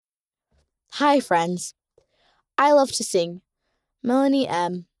Hi, friends. I love to sing. Melanie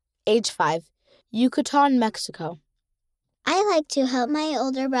M., age 5, Yucatan, Mexico. I like to help my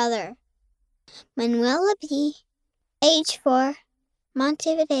older brother. Manuela P., age 4,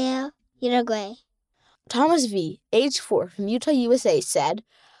 Montevideo, Uruguay. Thomas V., age 4, from Utah, USA, said,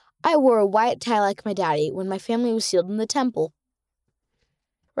 I wore a white tie like my daddy when my family was sealed in the temple.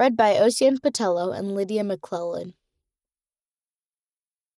 Read by Ocean Patello and Lydia McClellan.